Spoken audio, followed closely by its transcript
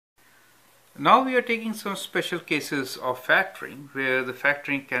Now we are taking some special cases of factoring where the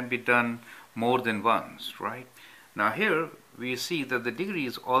factoring can be done more than once, right? Now here we see that the degree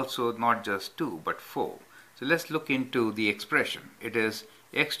is also not just 2 but 4. So let's look into the expression. It is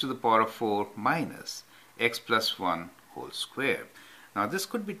x to the power of 4 minus x plus 1 whole square. Now this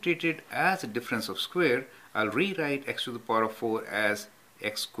could be treated as a difference of square. I'll rewrite x to the power of 4 as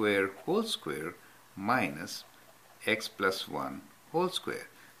x square whole square minus x plus 1 whole square.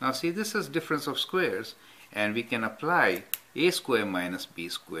 Now see, this is difference of squares and we can apply a square minus b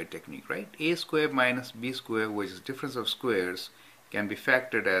square technique, right? A square minus b square, which is difference of squares, can be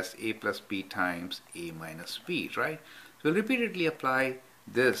factored as a plus b times a minus b, right? So we'll repeatedly apply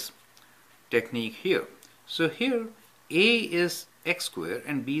this technique here. So here a is x square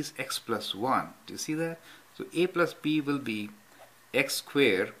and b is x plus 1. Do you see that? So a plus b will be x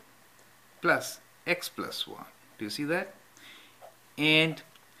square plus x plus 1. Do you see that? And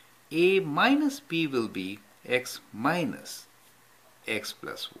a minus b will be x minus x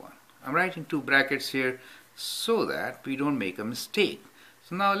plus 1. I'm writing two brackets here so that we don't make a mistake.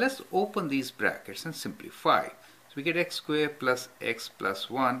 So now let's open these brackets and simplify. So we get x squared plus x plus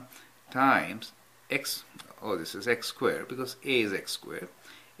 1 times x, this is x squared because a is x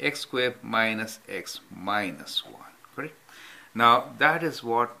squared minus x minus 1, correct? Now that is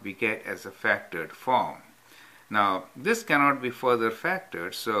what we get as a factored form. Now this cannot be further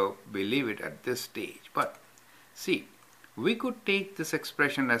factored, so we leave it at this stage. But see, we could take this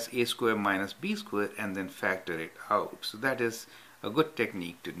expression as a square minus b square and then factor it out. So that is a good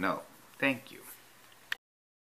technique to know. Thank you.